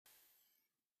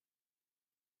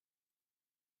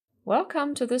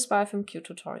Welcome to this BiofilmQ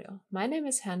tutorial. My name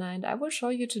is Hannah and I will show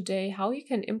you today how you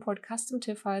can import custom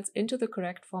TIF files into the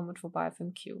correct format for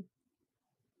BiofilmQ.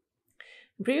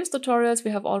 In previous tutorials we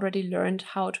have already learned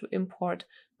how to import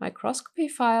microscopy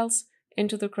files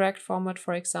into the correct format,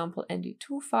 for example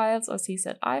ND2 files or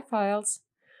CZI files.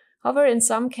 However, in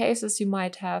some cases you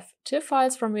might have TIF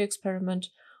files from your experiment,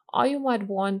 or you might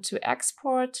want to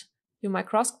export your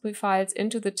microscopy files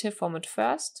into the TIF format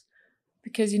first,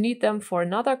 because you need them for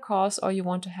another cause or you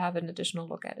want to have an additional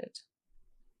look at it.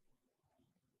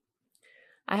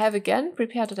 I have again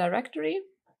prepared a directory.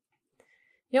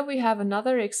 Here we have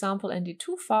another example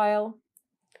ND2 file,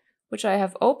 which I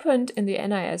have opened in the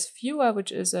NIS viewer,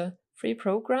 which is a free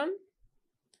program.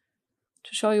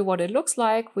 To show you what it looks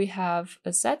like, we have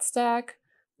a set stack,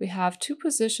 we have 2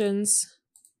 positions,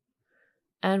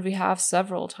 and we have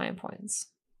several time points.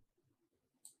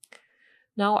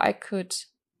 Now I could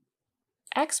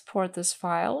export this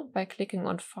file by clicking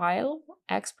on File,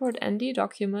 Export ND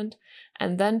Document,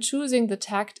 and then choosing the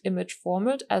tagged image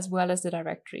format as well as the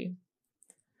directory.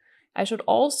 I should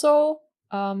also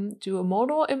do a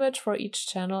mono image for each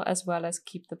channel as well as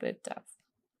keep the bit depth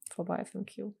for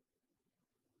BiofilmQ.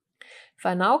 If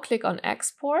I now click on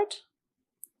Export,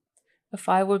 a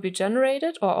file will be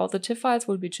generated, or all the TIF files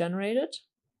will be generated.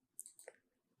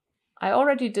 I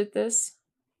already did this,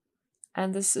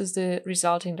 and this is the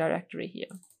resulting directory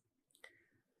here.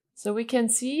 So we can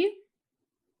see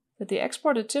that the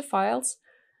exported TIF files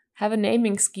have a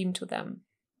naming scheme to them.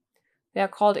 They are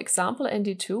called example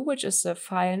ND2, which is the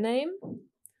file name,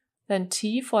 then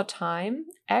T for time,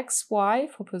 X, Y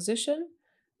for position,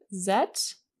 Z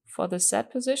for the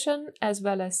set position, as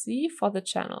well as Z for the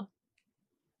channel.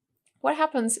 What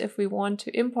happens if we want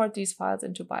to import these files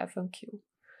into BiofilmQ?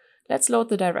 Let's load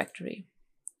the directory.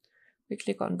 We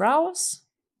click on Browse,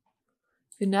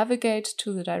 we navigate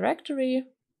to the directory,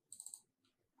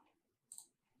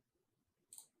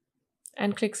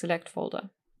 and click Select Folder.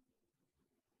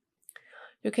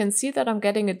 You can see that I'm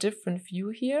getting a different view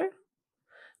here.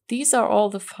 These are all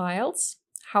the files.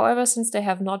 However, since they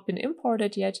have not been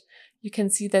imported yet, you can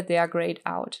see that they are grayed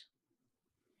out.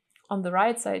 On the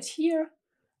right side here,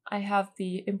 I have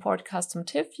the Import Custom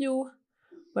TIF view,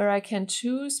 where I can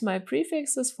choose my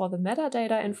prefixes for the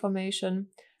metadata information,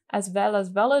 as well as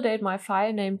validate my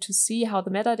file name to see how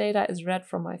the metadata is read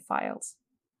from my files.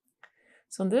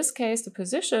 So in this case, the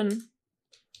position,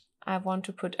 I want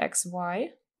to put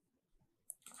XY.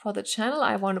 For the channel,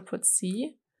 I want to put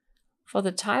C. For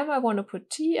the time, I want to put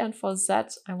T, and for Z,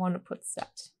 I want to put Z.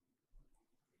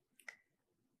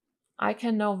 I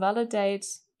can now validate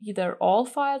either all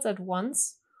files at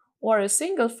once or a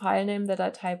single file name that I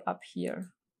type up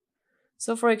here.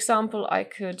 So for example, I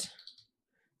could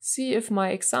see if my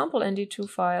example ND2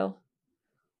 file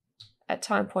at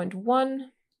time point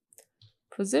 1,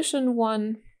 position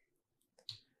 1,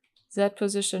 Z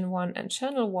position 1, and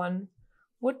channel 1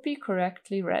 would be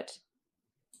correctly read.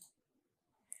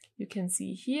 You can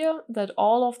see here that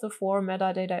all of the 4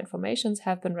 metadata informations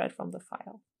have been read from the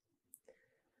file.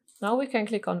 Now we can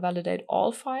click on Validate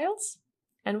All Files,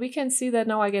 and we can see that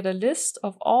now I get a list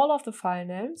of all of the file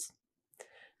names.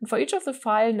 And for each of the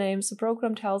file names, the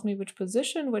program tells me which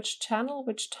position, which channel,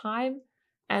 which time,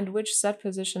 and which set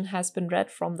position has been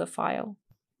read from the file.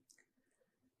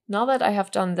 Now that I have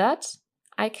done that,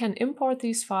 I can import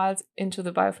these files into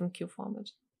the BiofilmQ format.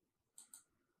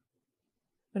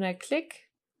 When I click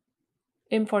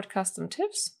Import Custom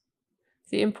TIFs,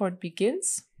 the import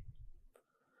begins.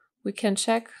 We can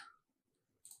check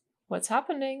what's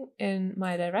happening in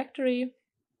my directory.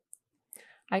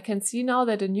 I can see now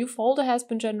that a new folder has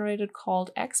been generated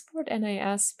called Export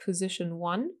NAS Position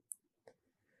 1.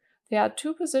 There are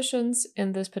 2 positions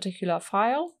in this particular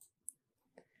file.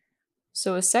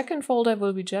 So a second folder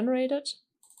will be generated.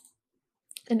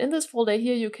 And in this folder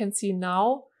here, you can see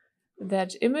now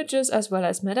that images as well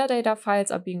as metadata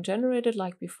files are being generated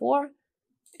like before.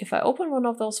 If I open one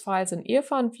of those files in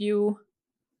Irfan view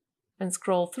and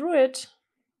scroll through it,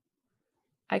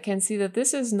 I can see that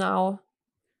this is now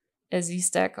a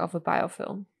Z-stack of a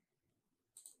biofilm.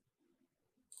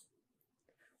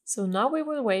 So now we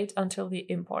will wait until the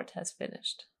import has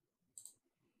finished.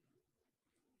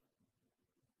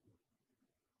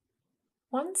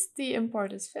 Once the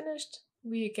import is finished,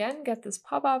 we again get this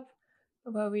pop-up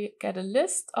where we get a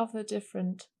list of the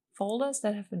different folders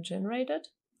that have been generated,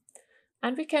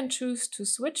 and we can choose to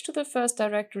switch to the first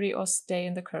directory or stay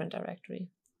in the current directory.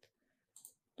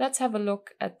 Let's have a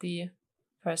look at the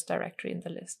first directory in the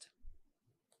list.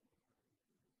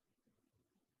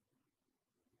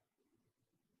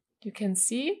 You can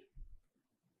see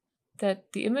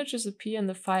that the images appear in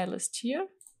the file list here.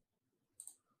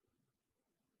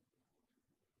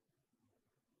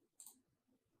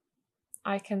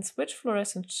 I can switch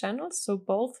fluorescence channels, so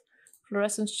both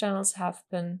fluorescence channels have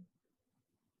been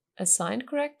assigned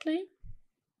correctly.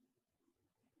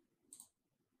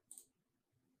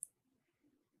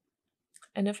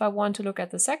 And if I want to look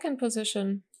at the second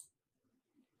position,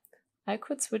 I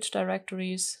could switch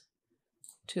directories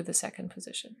to the second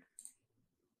position.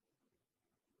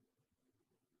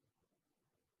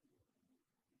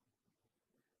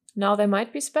 Now there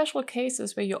might be special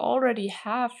cases where you already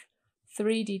have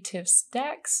 3D TIF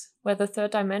stacks, where the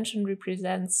third dimension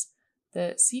represents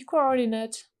the C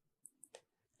coordinate,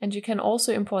 and you can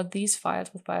also import these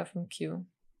files with BiofilmQ.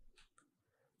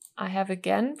 I have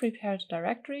again prepared a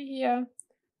directory here,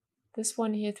 this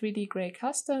one here, 3D Gray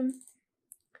Custom,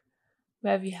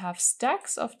 where we have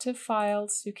stacks of TIF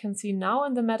files. You can see now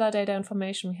in the metadata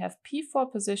information we have P for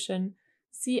position,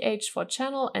 CH for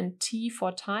channel, and T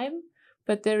for time,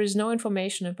 but there is no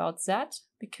information about Z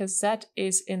because Z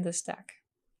is in the stack.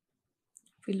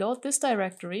 If we load this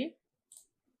directory,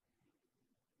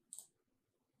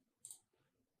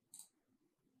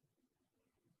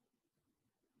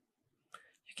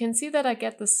 you can see that I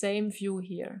get the same view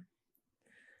here.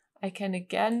 I can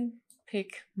again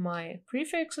pick my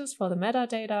prefixes for the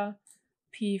metadata,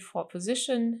 P for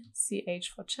position, CH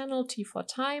for channel, T for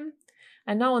time.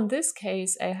 And now in this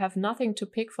case, I have nothing to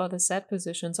pick for the Z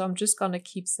position, so I'm just going to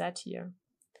keep Z here.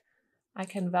 I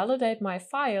can validate my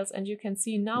files, and you can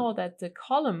see now that the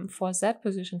column for Z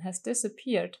position has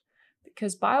disappeared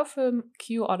because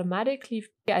BiofilmQ automatically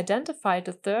identified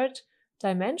the third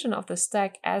dimension of the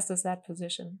stack as the Z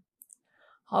position.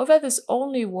 However, this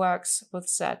only works with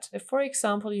Z. If, for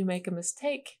example, you make a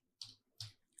mistake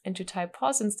and you type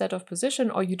pos instead of position,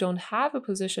 or you don't have a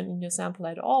position in your sample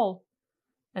at all,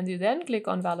 and you then click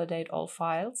on Validate All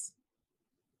Files,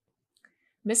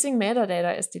 missing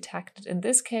metadata is detected. In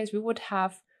this case, we would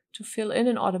have to fill in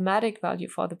an automatic value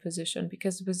for the position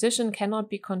because the position cannot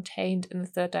be contained in the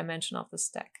third dimension of the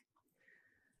stack.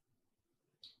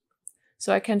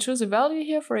 So I can choose a value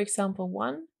here, for example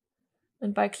 1,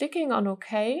 and by clicking on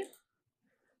OK,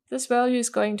 this value is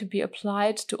going to be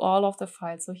applied to all of the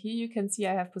files. So here you can see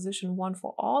I have position 1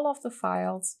 for all of the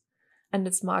files, and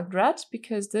it's marked red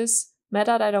because this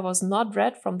metadata was not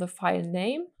read from the file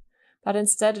name, but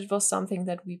instead it was something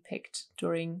that we picked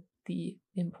during the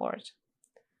import.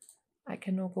 I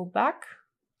can now go back,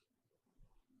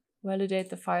 validate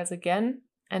the files again,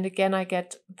 and again I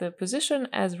get the position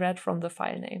as read from the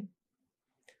file name.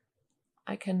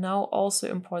 I can now also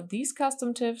import these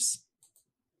custom TIFs.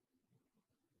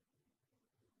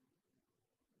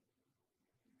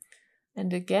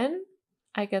 And again,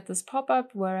 I get this pop-up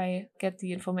where I get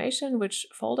the information which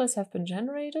folders have been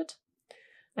generated.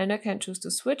 And I can choose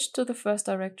to switch to the first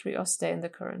directory or stay in the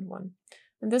current one.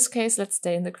 In this case, let's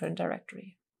stay in the current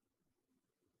directory.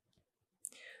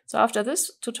 So after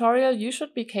this tutorial, you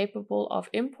should be capable of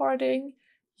importing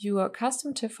your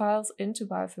custom TIF files into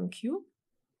BiofilmQ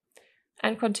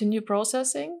and continue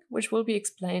processing, which will be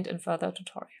explained in further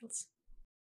tutorials.